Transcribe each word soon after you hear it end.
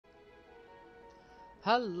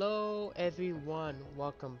Hello everyone,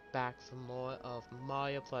 welcome back for more of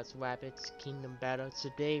Mario plus Rabbids Kingdom Battle.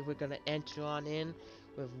 Today we're gonna enter on in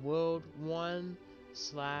with World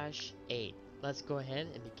 1/8. Let's go ahead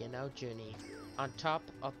and begin our journey. On top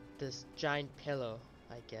of this giant pillow,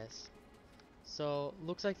 I guess. So,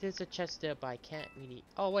 looks like there's a chest there, but I can't really...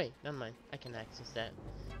 Oh wait, never mind, I can access that.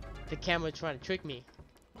 The camera trying to trick me.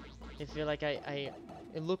 I feel like it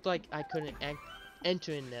looked like I couldn't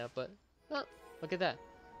enter in there, but... Oh, look at that.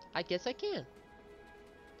 I guess I can.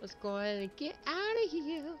 Let's go ahead and get out of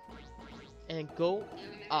here. And go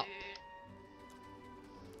up.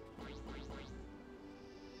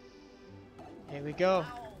 Here we go.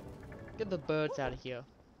 Get the birds out of here.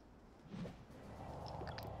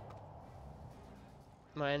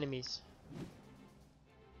 My enemies.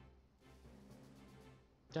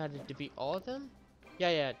 Do I have to defeat all of them?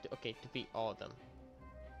 Yeah, okay, defeat all of them.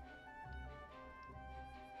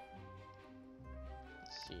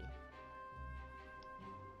 Let's see.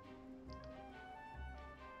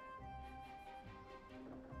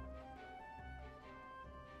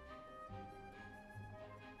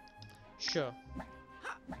 Sure.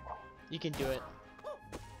 You can do it.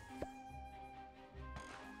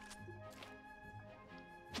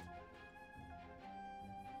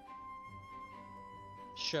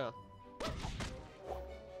 Sure.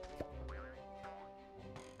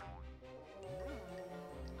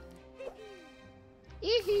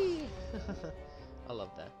 Eehee! I love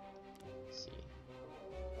that. Let's see.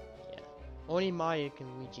 Yeah. Only Mario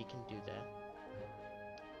and Luigi can do that.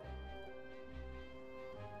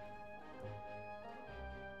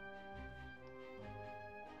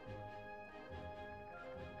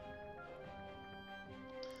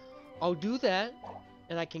 I'll do that,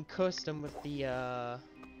 and I can curse them with the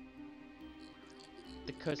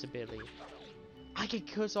curse ability. I can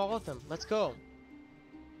curse all of them. Let's go.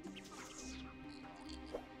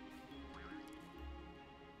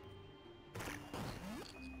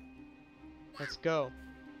 Let's go.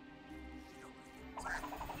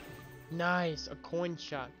 Nice, a coin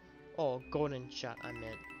shot. Oh, golden shot, I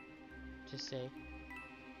meant to say.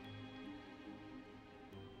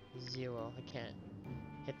 0. I can't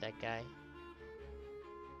hit that guy.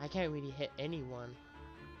 I can't really hit anyone.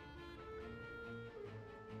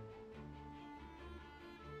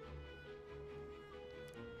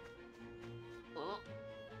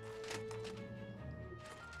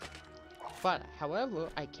 But, however,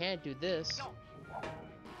 I can't do this.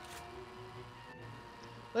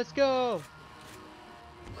 Let's go!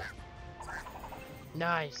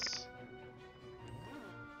 Nice!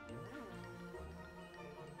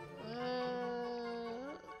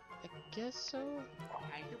 I guess so?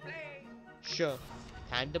 Time to play! Sure.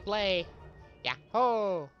 Time to play!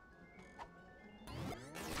 Yahoo!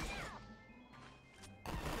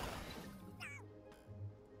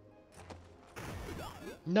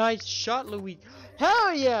 Nice shot, Luigi.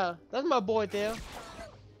 Hell yeah! That's my boy there.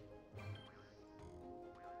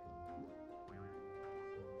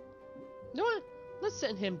 You know what? Let's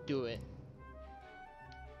send him do it.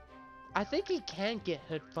 I think he can get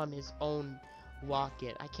hit from his own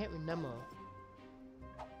rocket. I can't remember.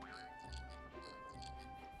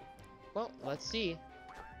 Well, let's see.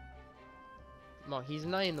 Well, he's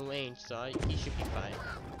not in the range, so he should be fine.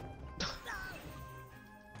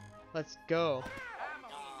 Let's go.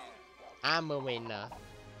 I'm a winner.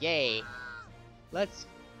 Yay. Let's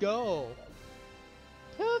go.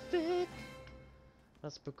 Perfect.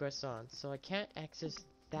 Let's progress on. So I can't access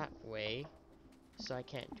that way. So I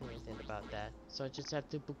can't do anything about that. So I just have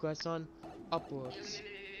to progress on upwards.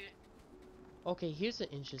 Okay, here's an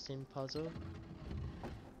interesting puzzle.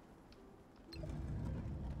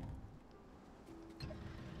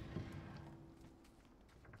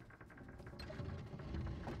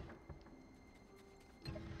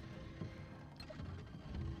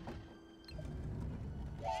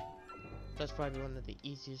 That's probably one of the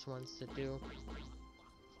easiest ones to do.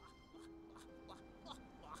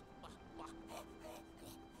 What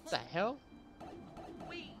the hell?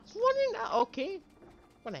 It's running out. Okay.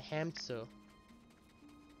 What a hamster.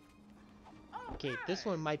 Okay, this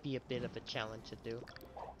one might be a bit of a challenge to do.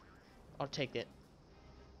 I'll take it.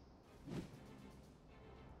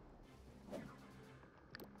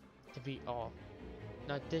 Defeat all.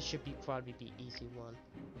 Now this should be probably be easy one.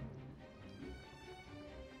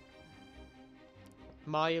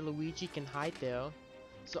 Mario Luigi can hide there,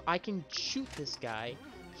 so I can shoot this guy.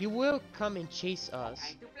 He will come and chase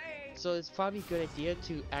us, so it's probably a good idea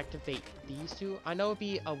to activate these two. I know it'll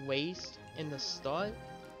be a waste in the start,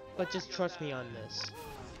 but just trust me on this.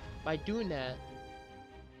 By doing that,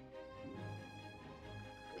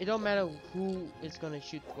 it don't matter who is gonna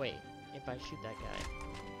shoot. Wait, if I shoot that guy.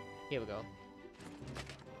 Here we go.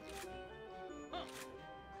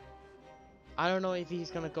 I don't know if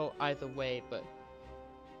he's gonna go either way, but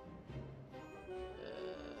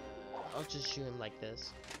I'll just shoot him like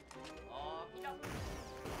this.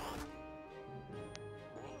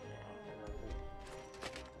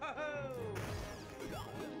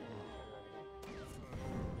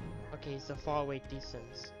 Okay, it's a faraway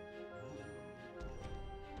distance.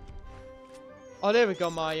 Oh, there we go,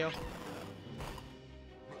 Mario.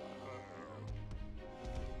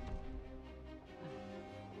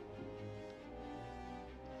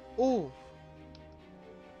 Ooh!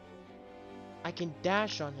 I can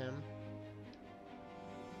dash on him.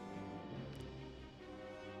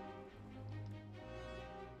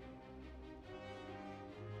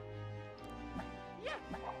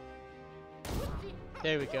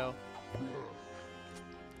 There we go.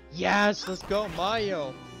 Yes, let's go,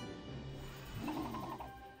 Mario.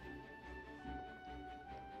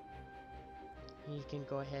 You can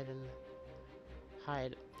go ahead and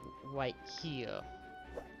hide right here.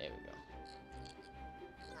 There we go.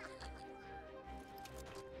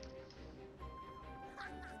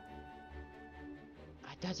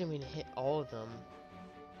 It doesn't really hit all of them.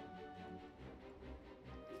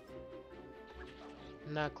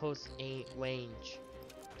 Not close range.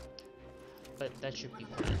 But that should be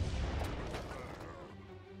fine.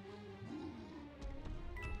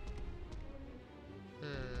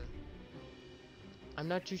 I'm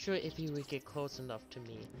not too sure if he would get close enough to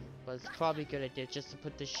me, but it's probably a good idea just to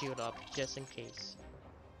put the shield up, just in case.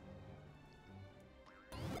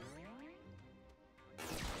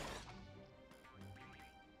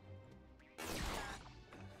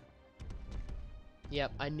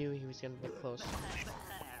 Yep, I knew he was gonna be close.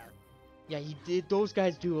 Yeah, he did. Those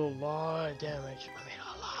guys do a lot of damage. I mean,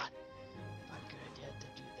 a lot. Not a good idea to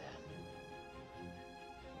do that.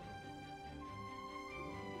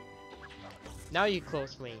 Now you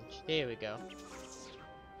close range. There we go.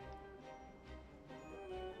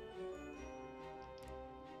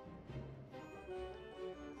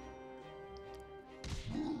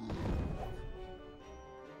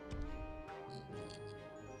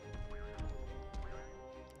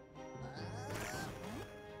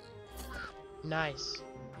 Nice.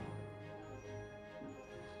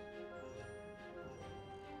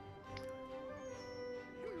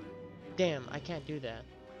 Damn, I can't do that.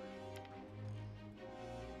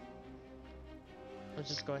 Let's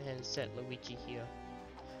just go ahead and set Luigi here.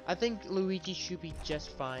 I think Luigi should be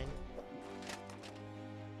just fine.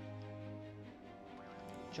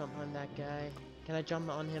 Jump on that guy. Can I jump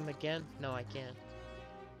on him again? No, I can't.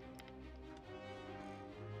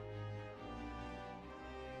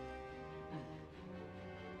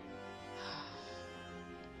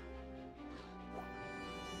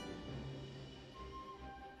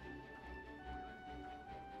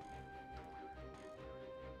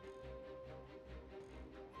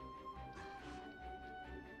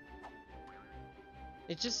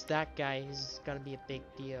 It's just that guy who's gonna be a big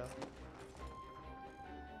deal.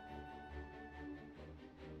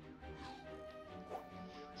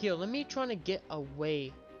 Here, let me try to get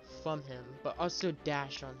away from him, but also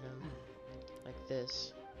dash on him. Like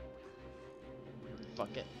this. Fuck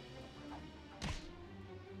it.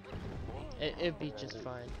 It'd be just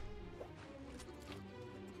fine.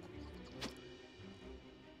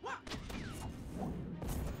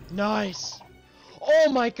 Nice!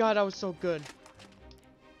 Oh my god, that was so good.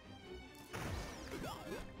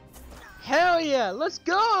 Hell yeah, let's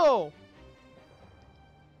go!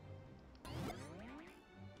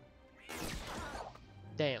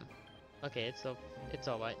 Damn. Okay, it's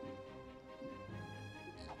alright.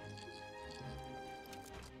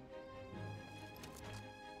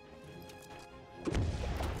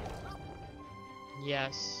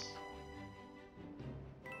 Yes.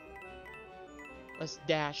 Let's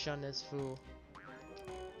dash on this fool.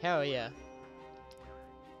 Hell yeah.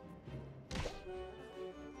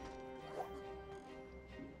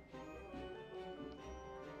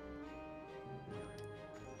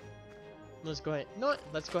 Let's go ahead. No,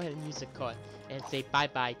 let's go ahead and use the card and say bye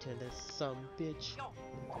bye to this some bitch.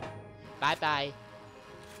 Bye bye.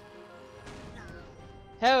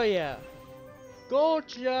 Hell yeah. Go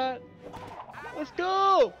chat. Let's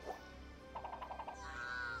go.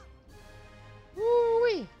 Woo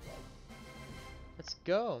wee. Let's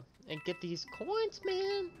go and get these coins,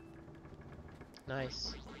 man.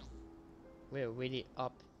 Nice. We're really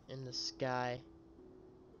up in the sky.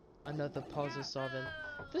 Another puzzle solving.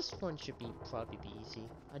 This one should probably be easy.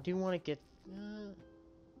 I do want to get.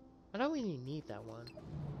 I don't really need that one.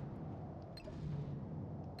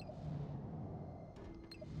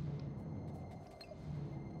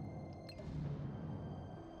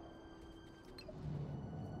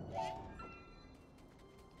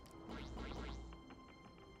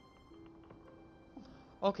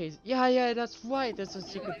 Okay, yeah, that's right. There's a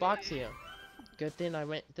secret box here. Good thing I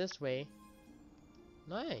went this way.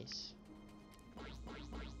 Nice.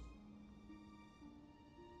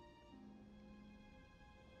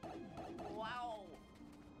 Wow.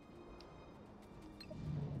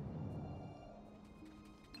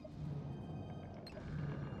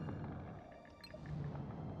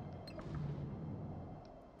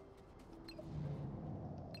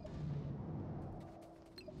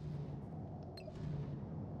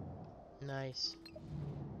 Nice.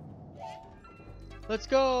 Let's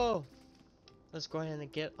go. Let's go ahead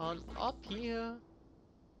and get on up here.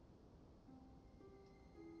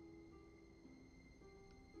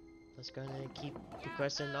 Let's go ahead and keep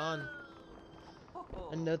progressing on.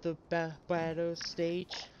 Another battle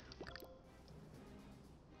stage.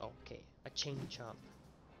 Okay, a chain chomp.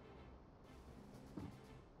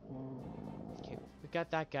 Okay, we got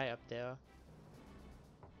that guy up there.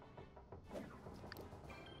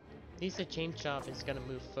 At least the chain chomp is gonna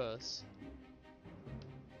move first.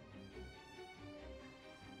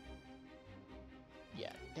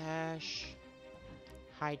 Yeah, dash.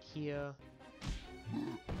 Hide here.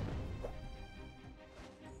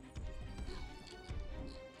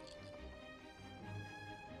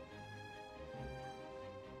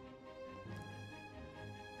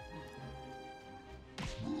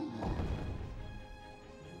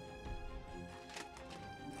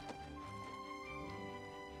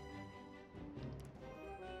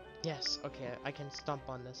 Yes, okay, I can stomp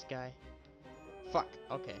on this guy. Fuck,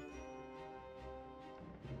 okay.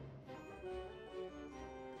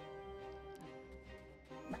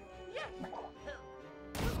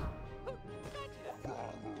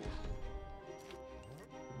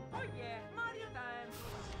 Oh yeah, Mario time.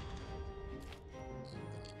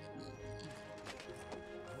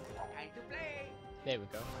 Time to play. There we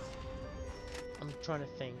go. I'm trying to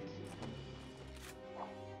think.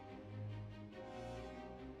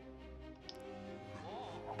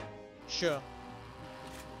 Sure.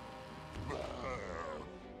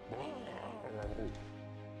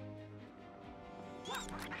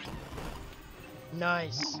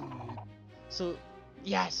 Nice. So,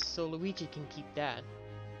 yes, so Luigi can keep that.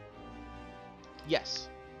 Yes.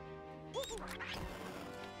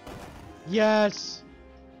 Yes!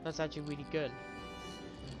 That's actually really good.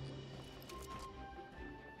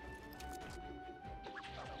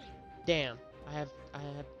 Damn.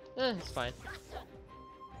 It's fine.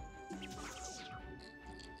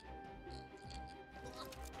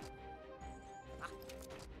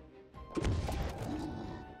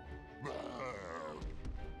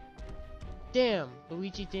 Damn,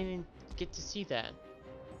 Luigi didn't get to see that.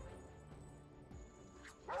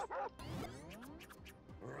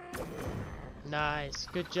 Nice,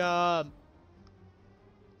 good job.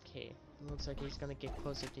 Okay, looks like he's gonna get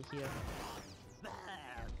closer to here.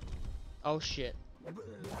 Oh shit.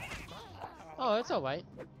 Oh, it's alright.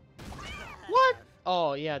 What?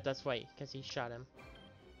 Oh yeah, that's right, because he shot him.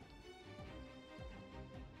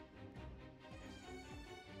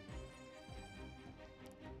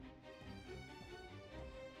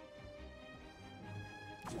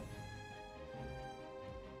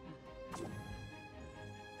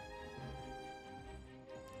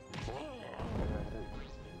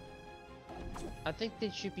 I think they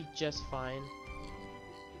should be just fine.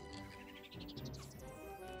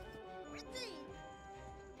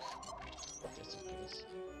 Just in case.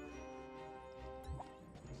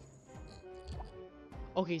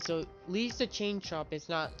 Okay, so at least the chain chomp is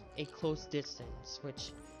not a close distance,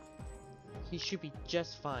 which he should be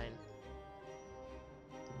just fine.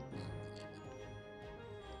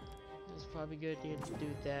 It's probably a good idea to do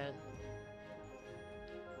that.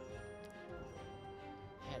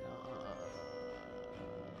 Head on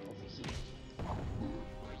over here.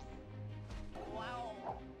 Wow.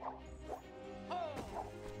 Oh.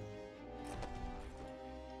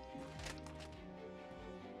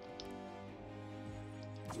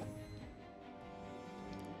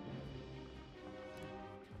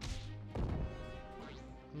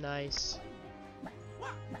 Nice.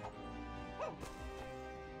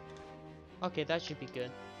 Okay, that should be good.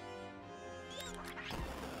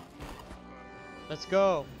 Let's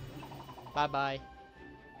go. Bye-bye.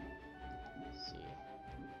 See.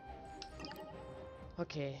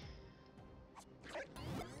 Okay.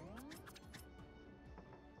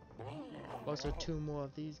 Also, two more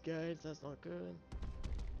of these guys. That's not good.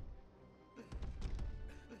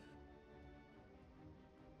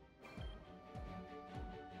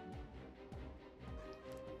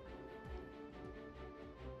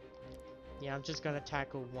 Yeah, I'm just gonna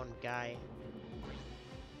tackle one guy.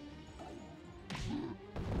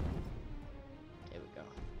 There we go.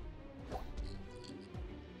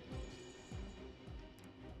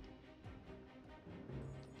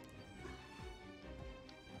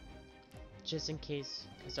 just in case,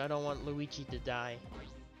 because I don't want Luigi to die.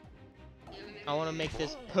 I want to make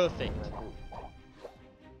this perfect.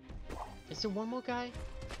 Is there one more guy?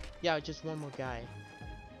 Yeah, just one more guy.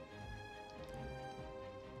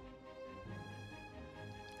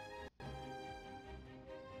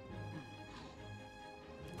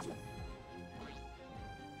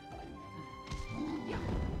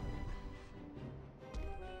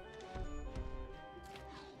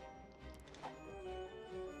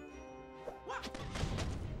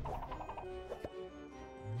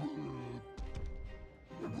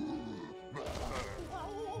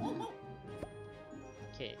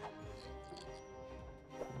 Okay.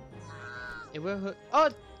 It will hurt. Oh!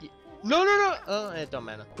 No, no, no! Oh, it don't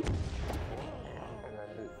matter.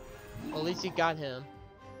 Well, at least you got him.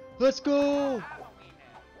 Let's go!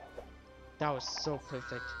 That was so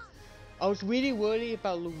perfect. I was really worried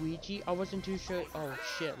about Luigi. I wasn't too sure. Oh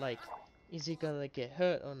shit, like, is he gonna like, get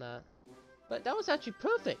hurt or not? But that was actually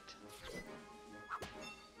perfect.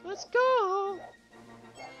 Let's go!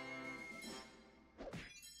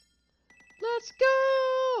 Let's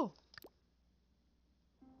go!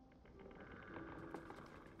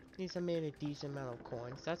 At least I made a decent amount of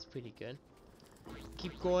coins. That's pretty good.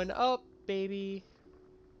 Keep going up, baby.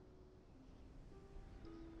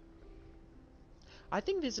 I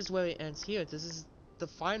think this is where it ends here. This is the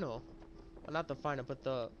final. Well, not the final, but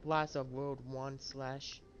the last of World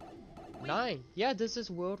 1/9. Yeah, this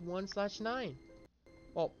is World 1/9.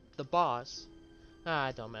 Well, the boss. Ah,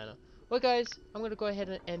 it don't matter. Well, guys, I'm gonna go ahead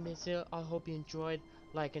and end this here. I hope you enjoyed.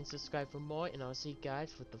 Like and subscribe for more, and I'll see you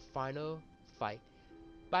guys with the final fight.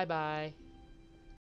 Bye bye.